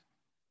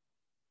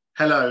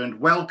Hello and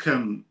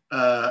welcome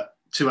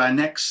to our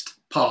next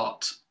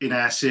part in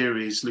our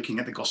series looking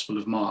at the Gospel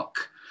of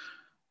Mark.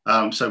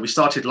 So we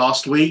started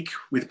last week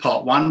with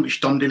part one,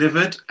 which Dom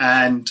delivered,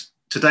 and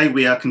today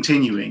we are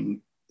continuing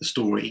the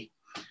story.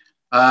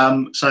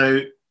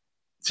 So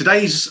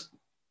today's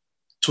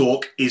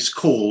talk is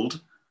called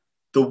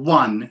The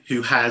One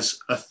Who Has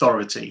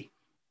Authority.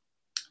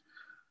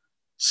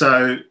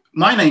 So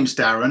my name's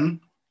Darren,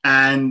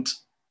 and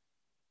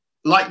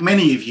like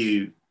many of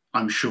you,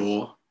 I'm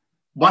sure,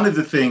 one of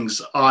the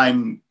things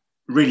I'm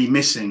really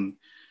missing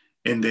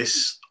in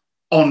this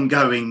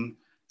ongoing,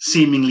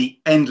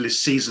 seemingly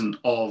endless season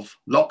of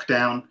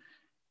lockdown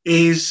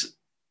is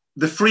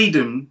the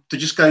freedom to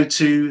just go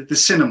to the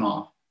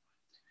cinema.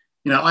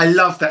 You know, I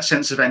love that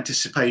sense of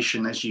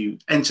anticipation as you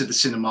enter the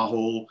cinema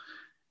hall,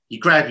 you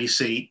grab your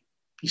seat,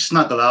 you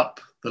snuggle up,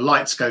 the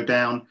lights go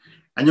down,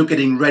 and you're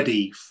getting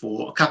ready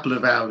for a couple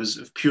of hours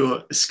of pure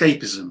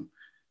escapism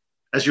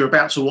as you're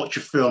about to watch a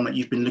film that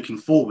you've been looking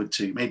forward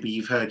to. Maybe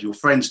you've heard your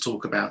friends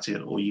talk about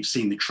it, or you've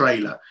seen the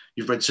trailer,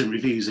 you've read some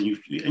reviews, and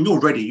you're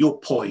ready, you're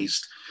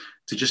poised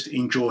to just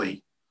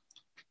enjoy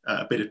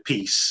a bit of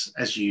peace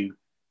as you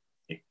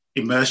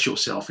immerse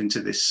yourself into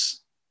this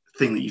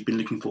thing that you've been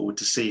looking forward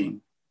to seeing.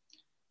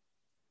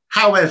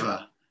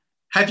 However,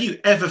 have you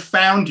ever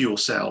found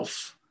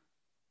yourself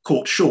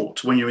caught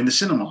short when you're in the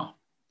cinema?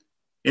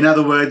 In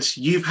other words,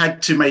 you've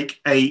had to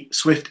make a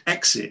swift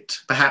exit,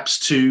 perhaps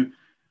to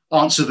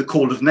answer the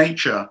call of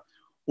nature,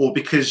 or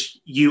because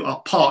you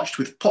are parched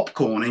with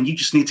popcorn and you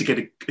just need to get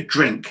a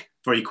drink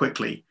very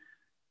quickly.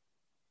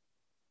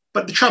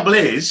 But the trouble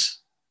is,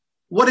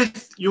 what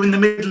if you're in the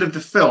middle of the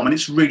film and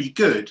it's really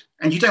good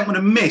and you don't want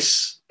to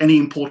miss any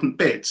important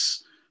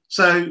bits?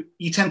 So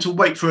you tend to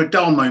wait for a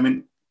dull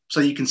moment so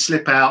you can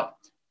slip out,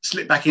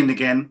 slip back in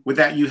again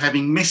without you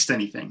having missed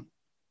anything.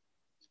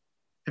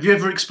 Have you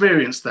ever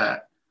experienced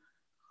that?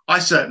 I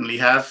certainly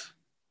have,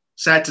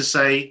 sad to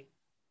say,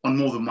 on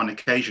more than one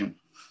occasion.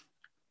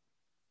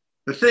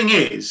 The thing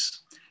is,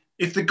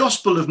 if the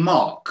Gospel of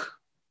Mark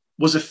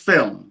was a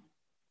film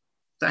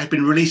that had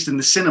been released in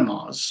the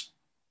cinemas,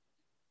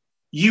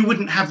 you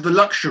wouldn't have the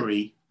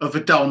luxury of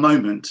a dull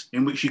moment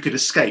in which you could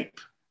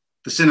escape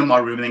the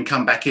cinema room and then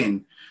come back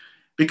in,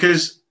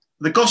 because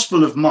the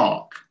Gospel of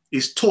Mark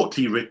is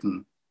tautly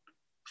written,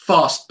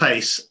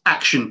 fast-paced,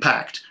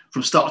 action-packed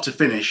from start to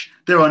finish.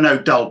 There are no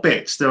dull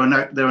bits. There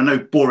are no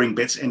boring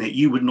bits in it.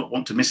 You would not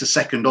want to miss a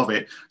second of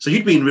it. So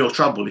you'd be in real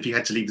trouble if you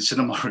had to leave the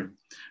cinema room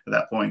at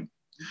that point.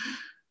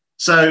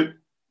 So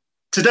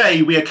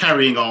today we are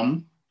carrying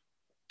on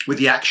with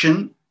the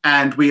action,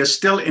 and we are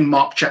still in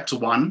Mark chapter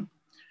 1.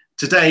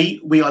 Today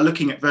we are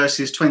looking at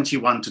verses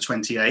 21 to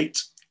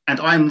 28, and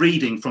I'm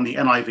reading from the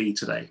NIV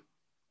today.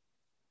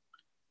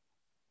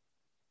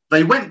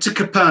 They went to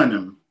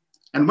Capernaum,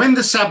 and when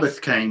the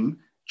Sabbath came,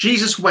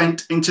 Jesus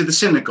went into the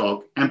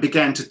synagogue and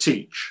began to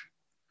teach.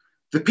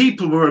 The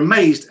people were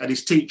amazed at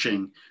his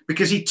teaching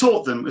because he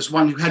taught them as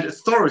one who had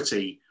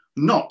authority,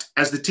 not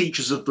as the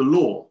teachers of the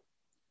law.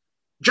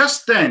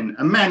 Just then,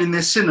 a man in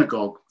their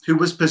synagogue who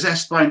was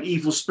possessed by an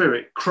evil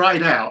spirit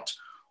cried out,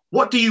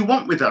 "What do you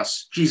want with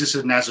us, Jesus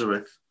of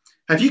Nazareth?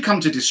 Have you come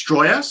to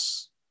destroy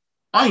us?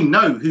 I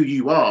know who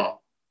you are,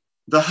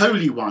 the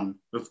Holy One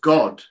of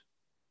God."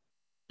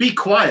 "Be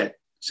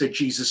quiet," said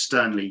Jesus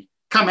sternly.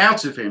 "Come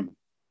out of him."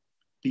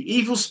 The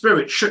evil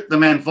spirit shook the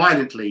man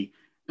violently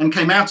and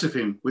came out of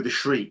him with a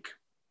shriek.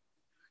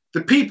 The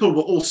people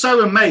were all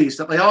so amazed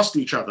that they asked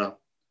each other,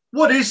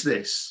 "What is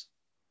this?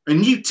 A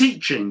new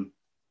teaching,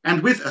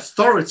 and with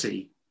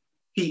authority.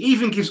 He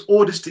even gives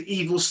orders to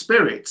evil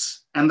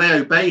spirits, and they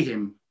obey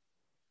him."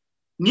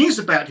 News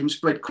about him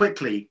spread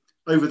quickly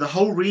over the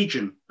whole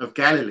region of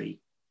Galilee.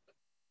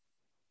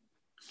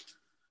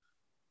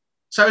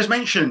 So as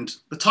mentioned,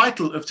 the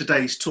title of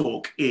today's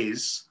talk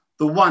is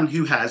The One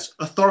Who Has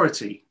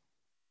Authority.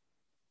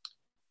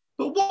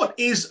 But what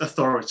is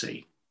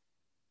authority?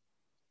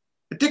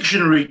 A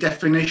dictionary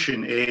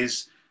definition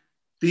is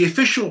the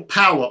official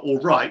power or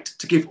right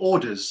to give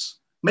orders,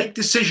 make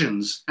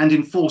decisions, and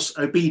enforce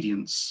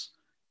obedience,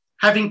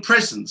 having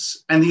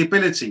presence and the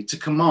ability to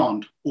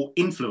command or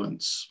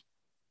influence.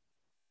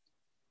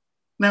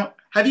 Now,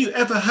 have you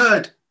ever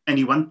heard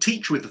anyone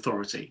teach with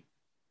authority?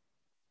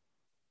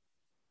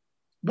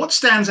 What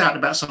stands out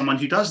about someone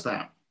who does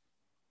that?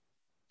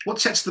 What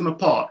sets them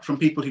apart from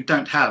people who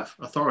don't have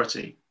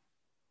authority?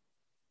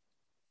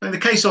 In the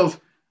case of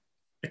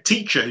a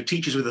teacher who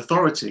teaches with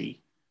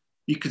authority,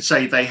 you could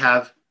say they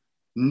have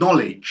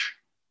knowledge,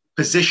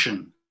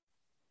 position,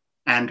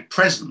 and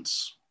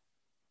presence.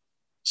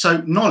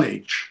 So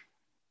knowledge.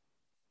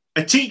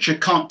 A teacher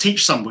can't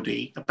teach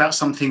somebody about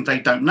something they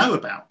don't know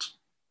about.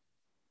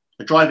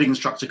 A driving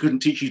instructor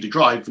couldn't teach you to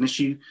drive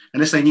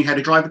unless they knew how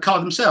to drive a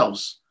car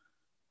themselves.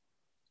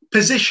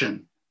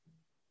 Position.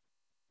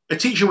 A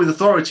teacher with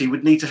authority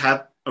would need to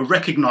have a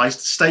recognized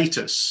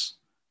status.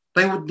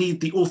 They would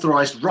need the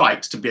authorized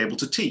right to be able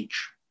to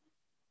teach.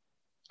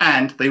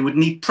 And they would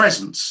need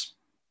presence.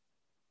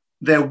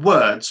 Their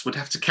words would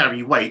have to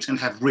carry weight and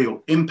have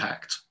real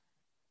impact.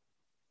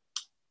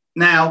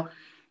 Now,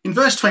 In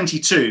verse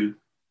 22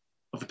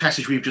 of the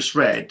passage we've just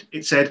read,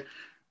 it said,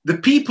 "The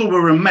people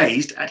were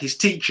amazed at his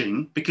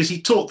teaching because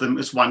he taught them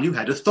as one who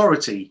had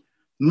authority,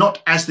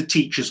 not as the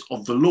teachers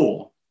of the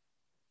law."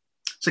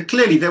 So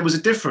clearly there was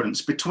a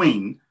difference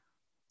between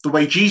the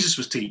way Jesus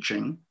was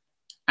teaching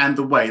and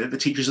the way that the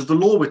teachers of the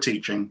law were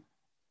teaching.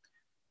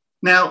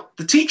 Now,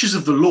 the teachers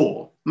of the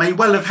law may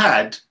well have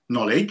had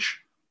knowledge.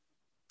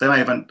 They may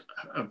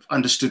have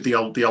understood the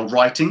old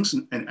writings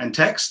and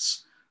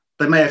texts.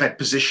 They may have had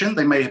position.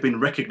 They may have been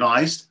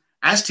recognized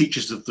as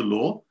teachers of the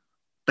law.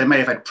 They may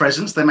have had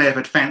presence. They may have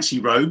had fancy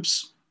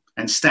robes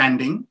and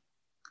standing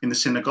in the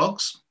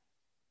synagogues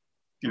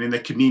and in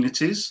their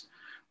communities,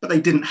 but they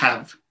didn't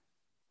have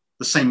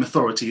the same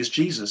authority as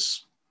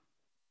Jesus.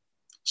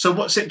 So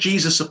what set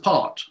Jesus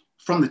apart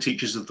from the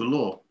teachers of the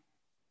law?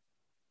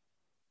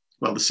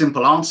 Well, the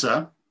simple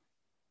answer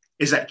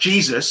is that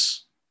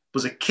Jesus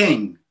was a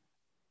king,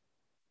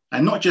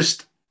 and not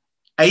just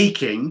a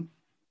king.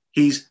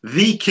 He's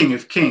the King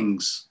of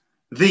Kings,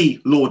 the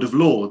Lord of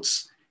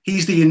Lords.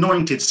 He's the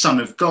anointed Son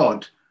of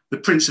God, the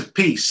Prince of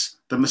Peace,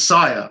 the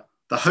Messiah,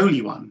 the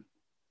Holy One.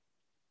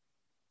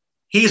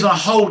 He's on a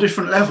whole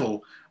different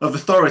level of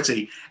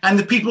authority, and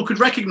the people could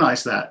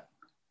recognize that.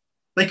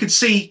 They could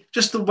see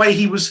just the way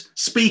he was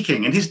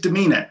speaking and his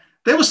demeanor.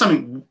 There was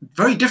something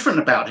very different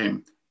about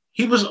him.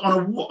 He was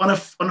on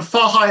a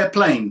far higher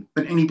plane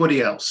than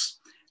anybody else,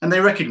 and they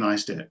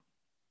recognized it.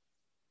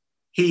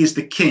 He is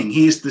the King.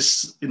 He is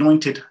this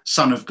anointed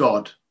Son of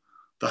God,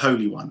 the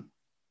Holy One.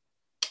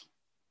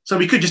 So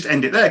we could just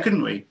end it there,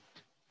 couldn't we?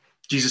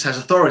 Jesus has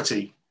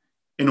authority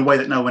in a way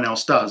that no one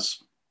else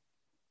does.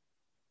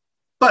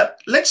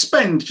 But let's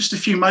spend just a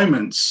few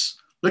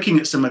moments looking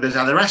at some of those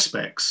other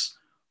aspects: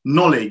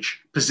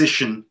 knowledge,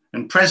 position,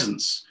 and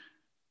presence,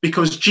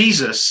 because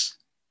Jesus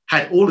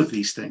had all of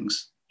these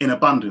things in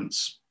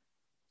abundance.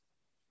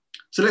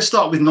 So let's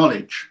start with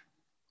knowledge.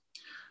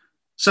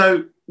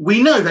 So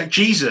we know that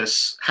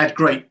Jesus had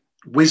great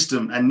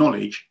wisdom and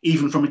knowledge,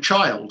 even from a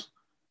child.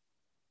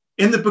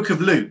 In the book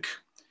of Luke,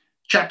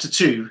 chapter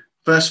 2,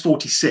 verse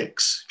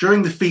 46,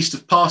 during the feast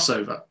of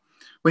Passover,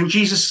 when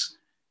Jesus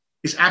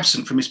is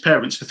absent from his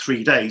parents for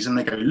 3 days and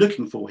they go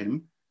looking for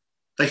him,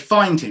 they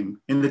find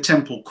him in the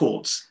temple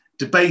courts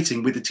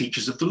debating with the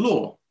teachers of the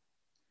law.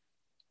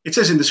 It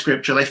says in the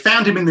scripture, they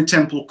found him in the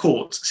temple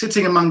courts,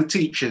 sitting among the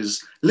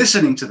teachers,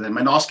 listening to them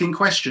and asking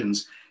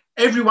questions.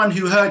 Everyone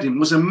who heard him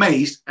was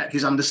amazed at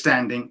his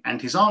understanding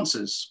and his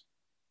answers.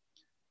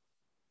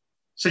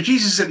 So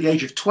Jesus is at the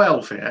age of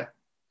 12 here,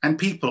 and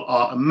people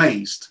are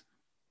amazed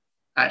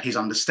at his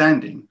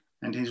understanding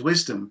and his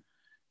wisdom.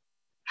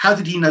 How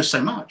did he know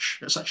so much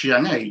at such a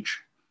young age?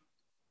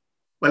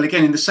 Well,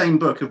 again, in the same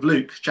book of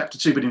Luke, chapter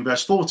 2, but in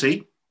verse 40,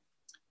 a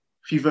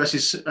few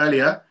verses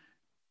earlier,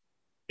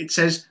 it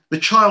says, "The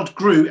child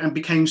grew and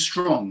became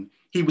strong.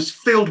 He was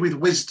filled with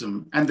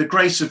wisdom, and the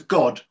grace of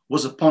God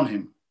was upon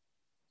him."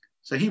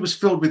 So he was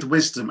filled with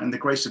wisdom, and the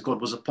grace of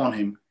God was upon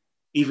him,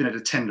 even at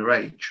a tender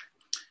age.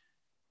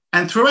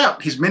 And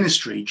throughout his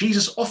ministry,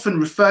 Jesus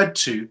often referred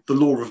to the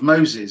law of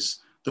Moses,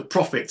 the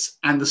prophets,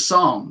 and the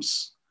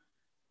Psalms.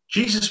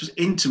 Jesus was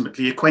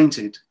intimately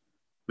acquainted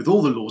with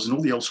all the laws and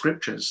all the old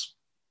scriptures.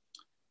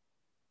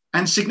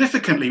 And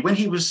significantly, when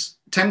he was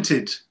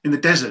tempted in the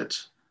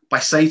desert by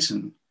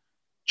Satan,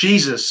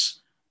 Jesus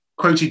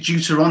quoted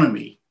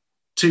Deuteronomy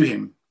to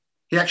him.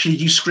 He actually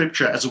used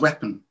scripture as a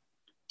weapon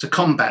to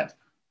combat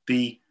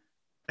the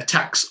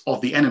attacks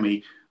of the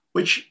enemy,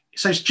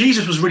 so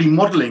Jesus was really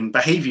modeling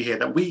behavior here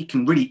that we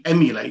can really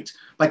emulate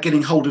by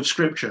getting hold of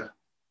scripture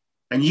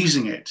and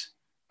using it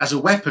as a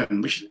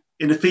weapon, which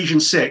in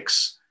Ephesians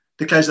 6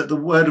 declares that the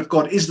word of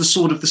God is the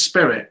sword of the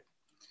Spirit.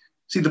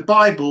 See, the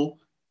Bible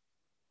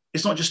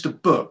is not just a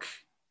book,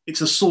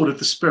 it's a sword of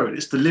the Spirit.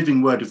 It's the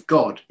living word of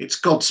God. It's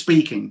God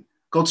speaking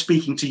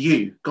to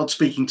you, God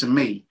speaking to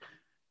me.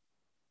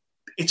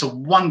 It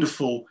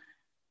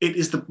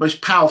is the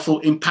most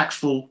powerful,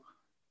 impactful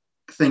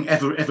thing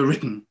ever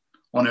written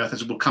on earth,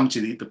 as we'll come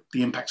to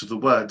the impact of the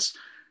words.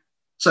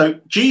 So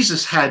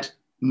Jesus had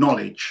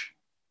knowledge.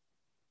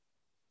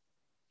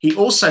 He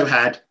also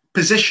had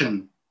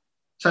position.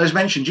 So as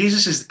mentioned,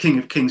 Jesus is the King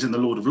of Kings and the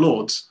Lord of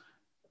Lords,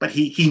 but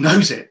he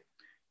knows it.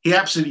 He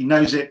absolutely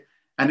knows it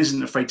and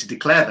isn't afraid to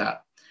declare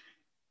that.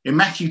 In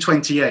Matthew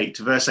 28,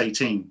 verse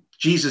 18,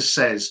 Jesus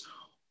says,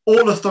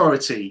 "All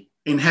authority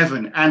in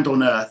heaven and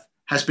on earth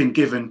has been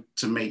given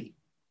to me."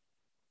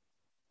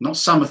 Not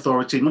some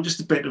authority, not just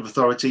a bit of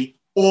authority,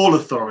 all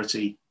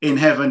authority in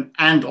heaven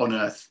and on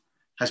earth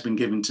has been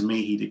given to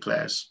me, he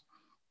declares.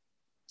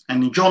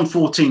 And in John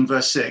 14,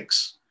 verse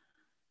 6,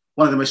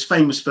 one of the most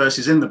famous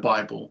verses in the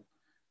Bible,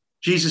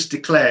 Jesus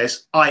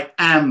declares, "I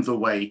am the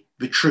way,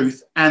 the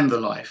truth, and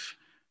the life.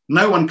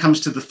 No one comes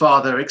to the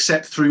Father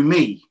except through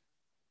me."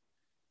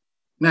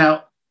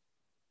 Now,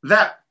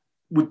 that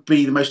would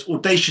be the most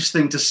audacious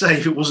thing to say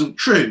if it wasn't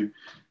true.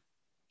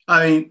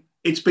 I mean,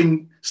 it's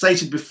been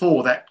stated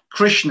before that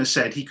Krishna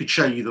said he could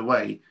show you the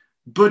way.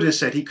 Buddha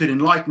said he could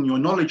enlighten your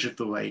knowledge of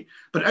the way.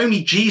 But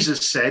only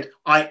Jesus said,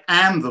 "I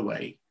am the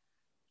way."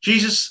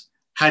 Jesus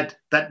had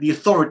the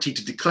authority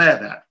to declare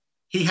that.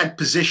 He had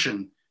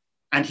position,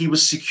 and he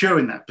was secure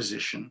in that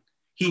position.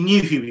 He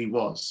knew who he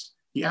was.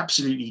 He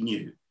absolutely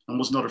knew and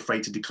was not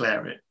afraid to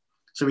declare it.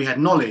 So he had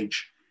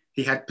knowledge,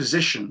 he had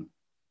position,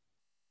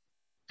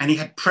 and he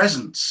had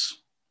presence.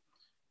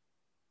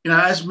 You know,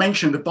 as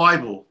mentioned, the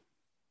Bible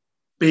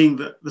being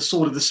the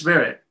sword of the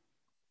Spirit.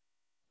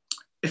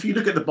 If you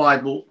look at the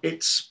Bible,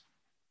 it's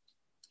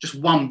just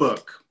one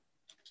book,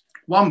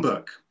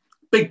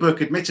 big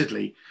book,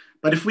 admittedly.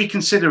 But if we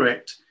consider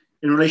it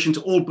in relation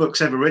to all books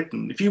ever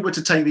written, if you were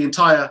to take the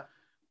entire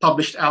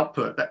published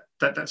output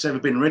that's ever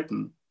been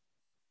written,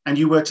 and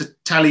you were to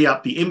tally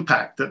up the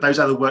impact that those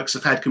other works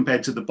have had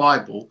compared to the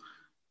Bible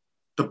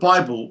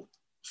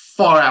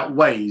far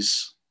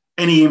outweighs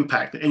any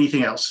impact that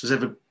anything else has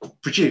ever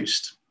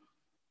produced.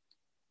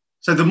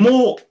 So the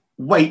more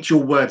weight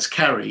your words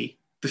carry,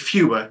 the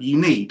fewer you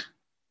need.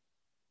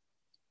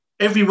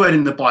 Every word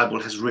in the Bible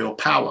has real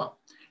power.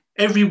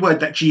 Every word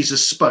that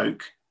Jesus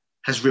spoke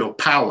has real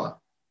power,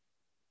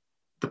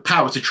 the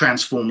power to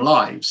transform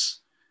lives.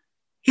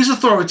 His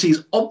authority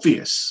is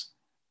obvious,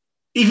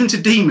 even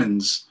to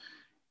demons.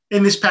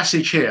 In this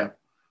passage here,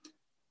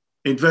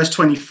 in verse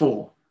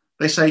 24,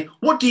 they say,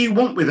 "What do you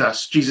want with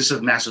us, Jesus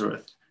of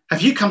Nazareth?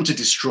 Have you come to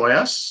destroy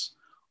us?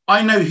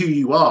 I know who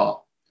you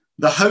are,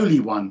 the Holy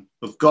One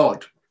of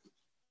God."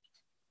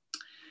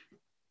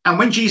 And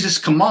when Jesus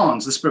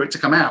commands the spirit to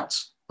come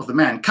out of the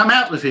man, "Come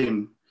out of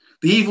him,"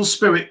 the evil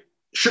spirit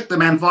shook the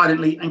man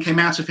violently and came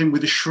out of him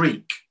with a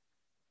shriek.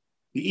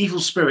 The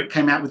evil spirit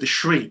came out with a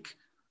shriek.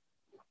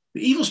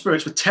 The evil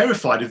spirits were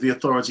terrified of the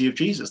authority of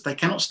Jesus. They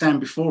cannot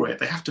stand before it.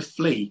 They have to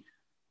flee.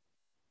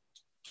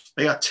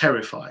 They are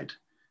terrified.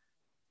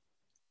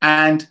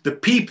 And the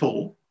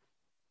people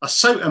are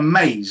so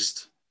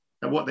amazed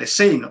at what they're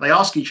seeing that they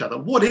ask each other,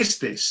 "What is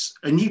this?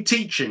 A new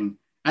teaching,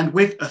 and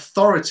with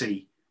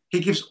authority. He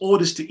gives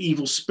orders to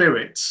evil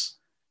spirits,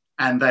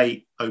 and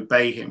they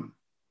obey him."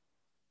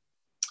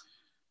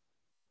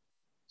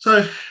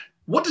 So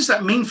what does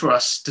that mean for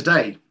us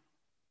today?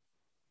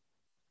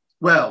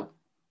 Well,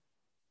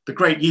 the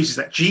great news is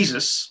that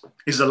Jesus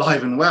is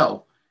alive and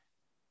well.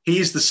 He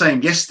is the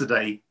same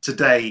yesterday,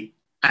 today,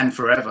 and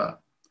forever.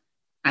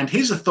 And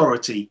his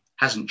authority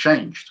hasn't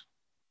changed.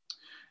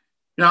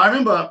 You know, I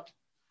remember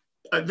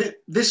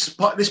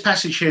this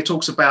passage here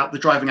talks about the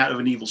driving out of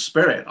an evil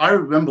spirit. I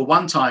remember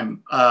one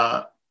time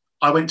I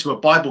went to a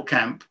Bible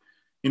camp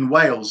in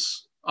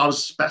Wales. I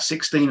was about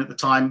 16 at the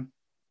time,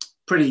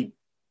 pretty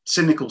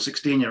cynical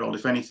 16-year-old,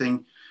 if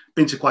anything.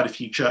 Been to quite a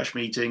few church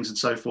meetings and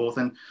so forth,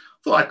 and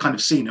thought I'd kind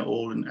of seen it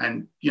all,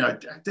 and you know,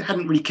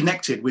 hadn't really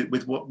connected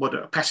with what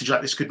a passage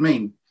like this could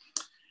mean.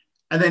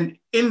 And then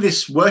in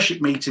this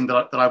worship meeting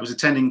that I was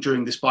attending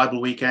during this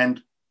Bible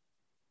weekend,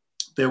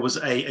 there was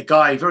a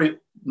guy, very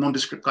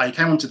nondescript guy. He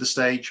came onto the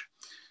stage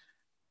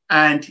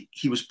and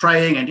he was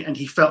praying, and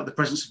he felt the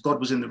presence of God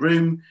was in the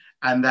room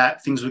and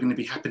that things were going to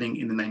be happening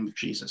in the name of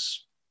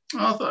Jesus.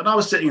 And I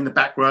was sitting in the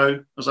back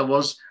row, as I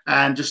was,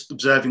 and just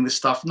observing this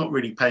stuff, not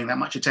really paying that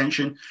much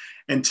attention,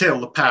 until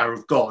the power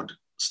of God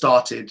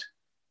started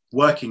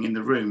working in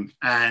the room.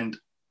 And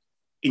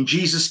in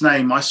Jesus'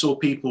 name, I saw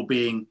people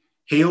being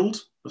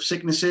healed of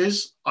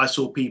sicknesses. I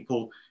saw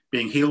people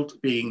being healed,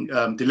 being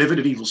delivered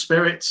of evil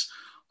spirits.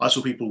 I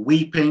saw people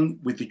weeping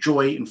with the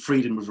joy and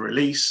freedom of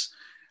release.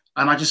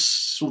 And I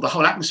just saw the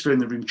whole atmosphere in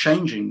the room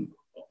changing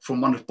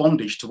from one of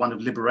bondage to one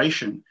of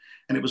liberation.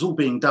 And it was all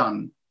being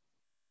done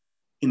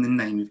in the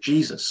name of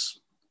Jesus,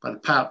 by the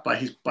power,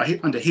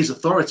 under his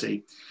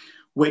authority,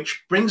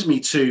 which brings me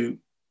to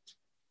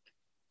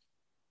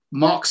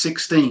Mark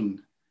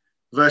 16,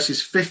 verses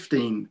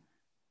 15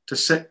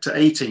 to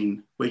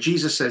 18, where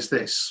Jesus says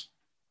this: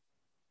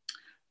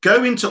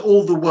 "Go into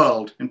all the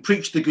world and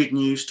preach the good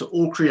news to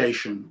all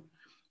creation.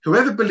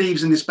 Whoever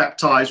believes and is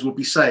baptized will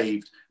be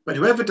saved, but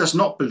whoever does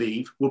not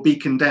believe will be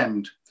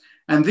condemned.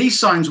 And these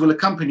signs will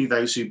accompany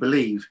those who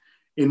believe.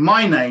 In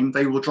my name,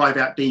 they will drive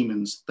out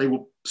demons. They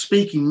will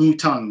speak in new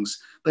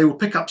tongues. They will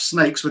pick up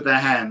snakes with their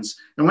hands.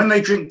 And when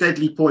they drink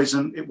deadly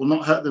poison, it will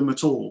not hurt them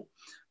at all.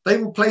 They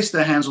will place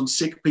their hands on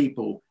sick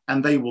people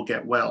and they will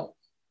get well."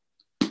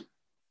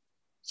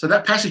 So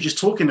that passage is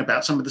talking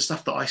about some of the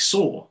stuff that I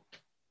saw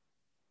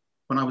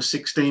when I was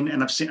 16,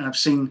 and I've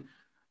seen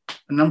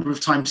a number of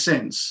times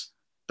since,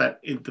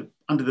 that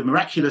under the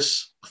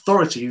miraculous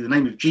authority, the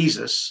name of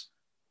Jesus,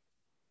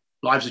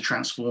 lives are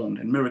transformed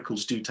and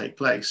miracles do take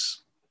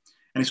place.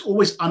 And it's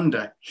always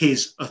under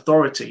his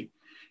authority.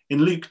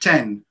 In Luke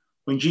 10,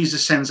 when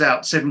Jesus sends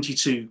out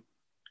 72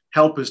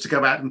 helpers to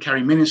go out and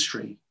carry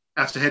ministry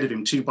out ahead of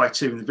him, 2 by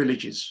 2 in the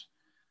villages,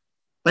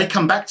 they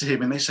come back to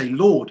him and they say,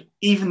 "Lord,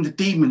 even the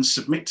demons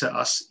submit to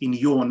us in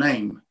your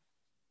name."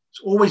 It's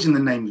always in the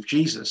name of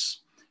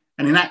Jesus.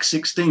 And in Acts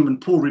 16, when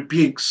Paul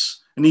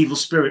rebukes an evil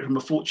spirit from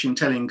a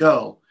fortune-telling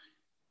girl,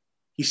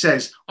 he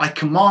says, "I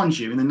command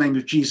you in the name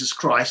of Jesus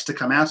Christ to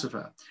come out of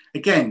her."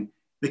 Again,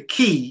 the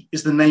key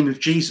is the name of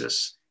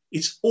Jesus.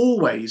 It's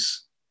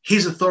always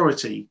his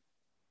authority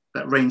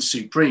that reigns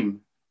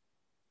supreme.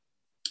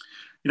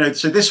 You know,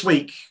 so this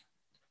week,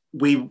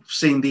 we've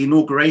seen the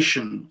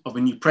inauguration of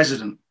a new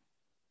president,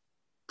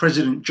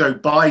 President Joe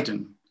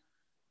Biden.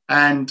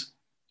 And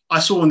I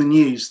saw in the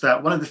news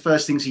that one of the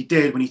first things he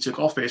did when he took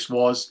office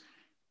was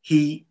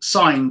he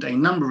signed a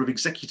number of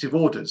executive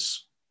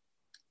orders,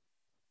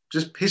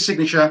 just his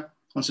signature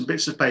on some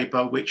bits of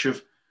paper, which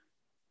have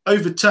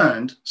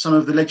overturned some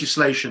of the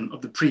legislation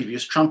of the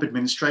previous Trump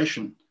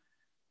administration.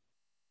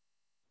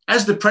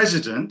 As the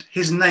president,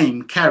 his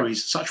name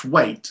carries such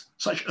weight,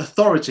 such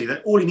authority,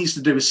 that all he needs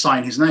to do is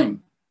sign his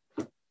name.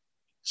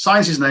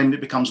 Signs his name,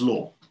 it becomes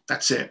law.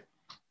 That's it.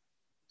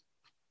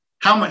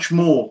 How much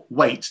more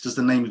weight does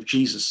the name of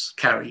Jesus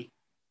carry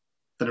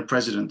than a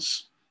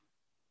president's?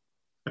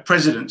 A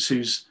president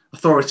whose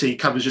authority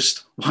covers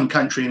just one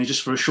country and is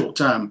just for a short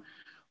term,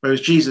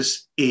 whereas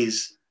Jesus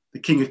is the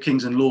King of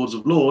Kings and Lords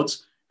of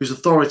Lords, whose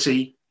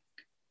authority,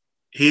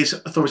 his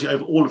authority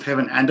over all of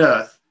heaven and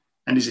earth,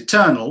 and is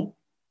eternal.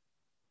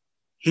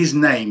 His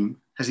name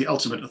has the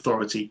ultimate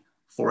authority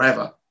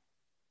forever.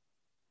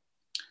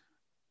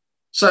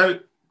 So,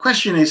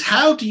 question is,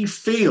 how do you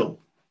feel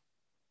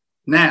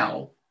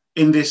now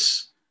in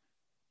this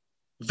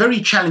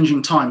very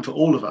challenging time for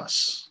all of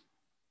us?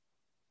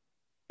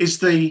 Is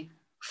the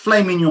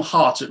flame in your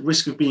heart at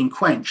risk of being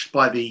quenched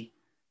by the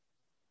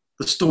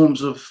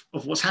storms of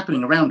what's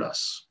happening around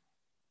us?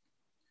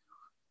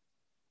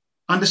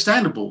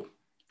 Understandable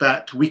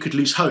that we could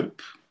lose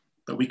hope,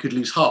 that we could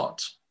lose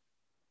heart,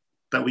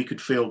 that we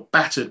could feel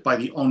battered by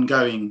the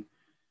ongoing,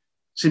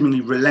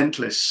 seemingly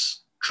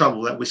relentless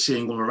trouble that we're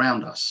seeing all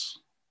around us.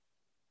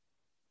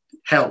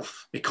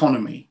 Health,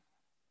 economy,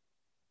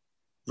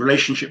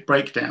 relationship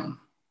breakdown,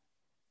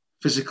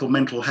 physical,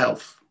 mental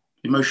health,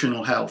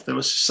 emotional health. There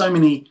are so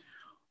many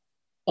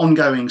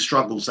ongoing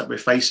struggles that we're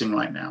facing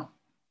right now.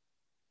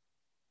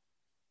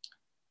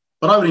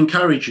 But I would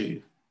encourage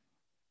you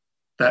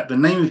that the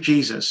name of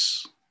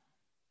Jesus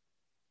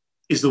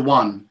is the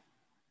one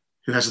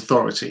who has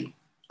authority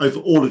over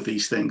all of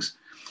these things.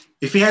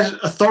 If he has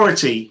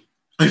authority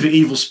over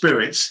evil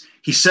spirits,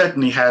 he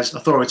certainly has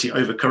authority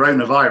over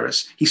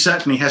coronavirus. He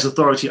certainly has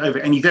authority over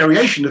any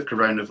variation of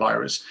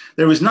coronavirus.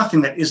 There is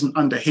nothing that isn't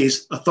under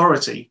his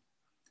authority.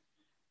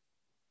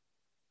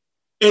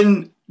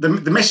 In the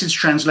Message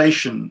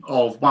translation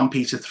of 1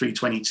 Peter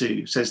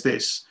 3:22 says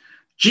this: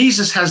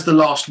 Jesus has the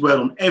last word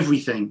on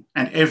everything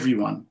and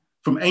everyone,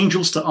 from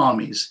angels to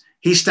armies.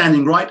 He's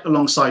standing right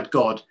alongside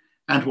God,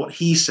 and what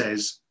he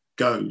says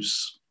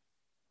goes.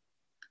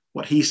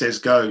 What he says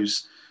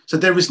goes. So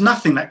there is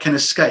nothing that can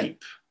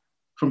escape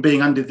from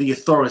being under the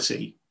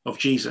authority of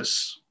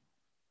Jesus.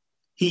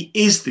 He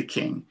is the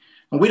King,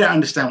 and we don't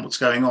understand what's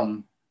going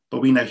on,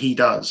 but we know he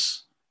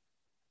does.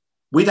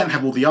 We don't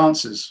have all the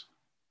answers,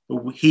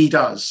 but he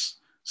does.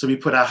 So we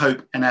put our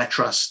hope and our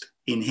trust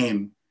in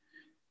him.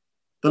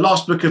 The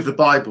last book of the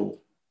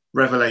Bible,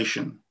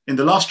 Revelation, in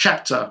the last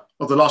chapter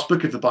of the last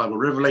book of the Bible,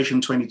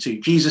 Revelation 22,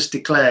 Jesus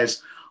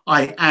declares,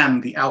 I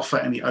am the Alpha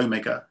and the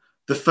Omega,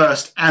 the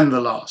first and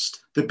the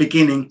last, the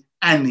beginning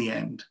and the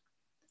end.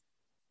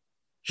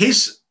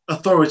 His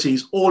authority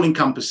is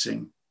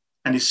all-encompassing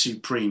and is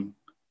supreme.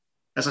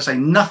 As I say,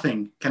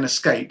 nothing can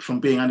escape from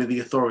being under the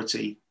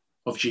authority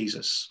of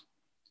Jesus.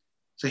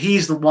 So he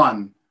is the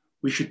one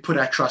we should put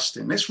our trust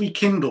in. Let's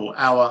rekindle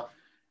our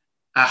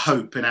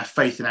hope and our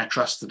faith and our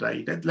trust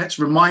today. Let's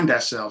remind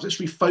ourselves, let's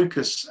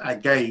refocus our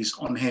gaze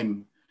on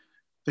him.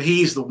 For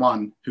he is the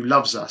one who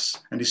loves us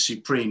and is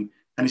supreme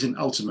and is in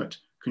ultimate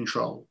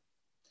control.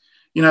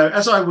 You know,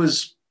 as I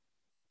was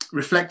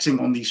reflecting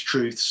on these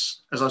truths,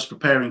 as I was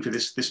preparing for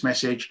this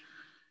message,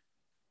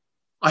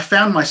 I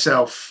found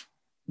myself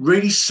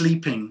really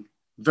sleeping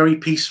very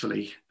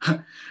peacefully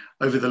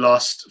over the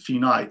last few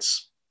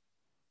nights.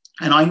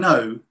 And I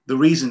know the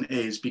reason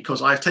is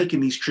because I've taken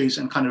these truths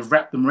and kind of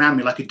wrapped them around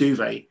me like a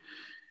duvet.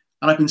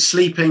 And I've been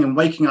sleeping and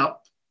waking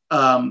up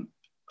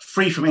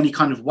free from any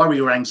kind of worry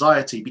or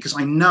anxiety, because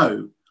I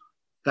know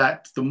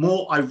that the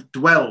more I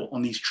dwell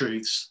on these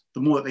truths, the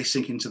more that they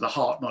sink into the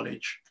heart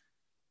knowledge.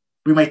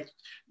 We may,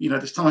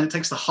 there's time, it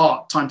takes the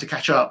heart time to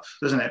catch up,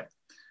 doesn't it,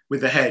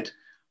 with the head.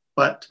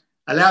 But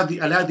allow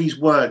these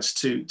words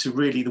to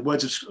really, the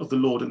words of the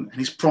Lord and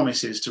his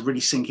promises to really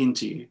sink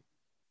into you.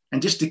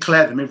 And just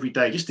declare them every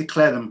day. Just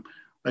declare them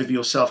over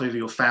yourself, over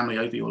your family,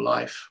 over your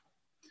life.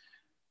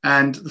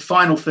 And the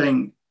final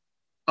thing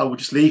I will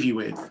just leave you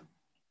with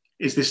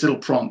is this little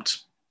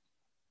prompt.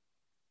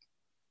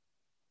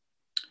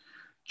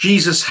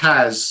 Jesus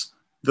has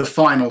the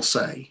final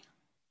say.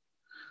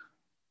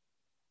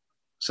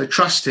 So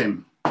trust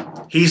him.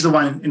 He's the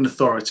one in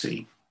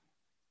authority,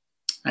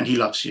 and he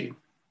loves you.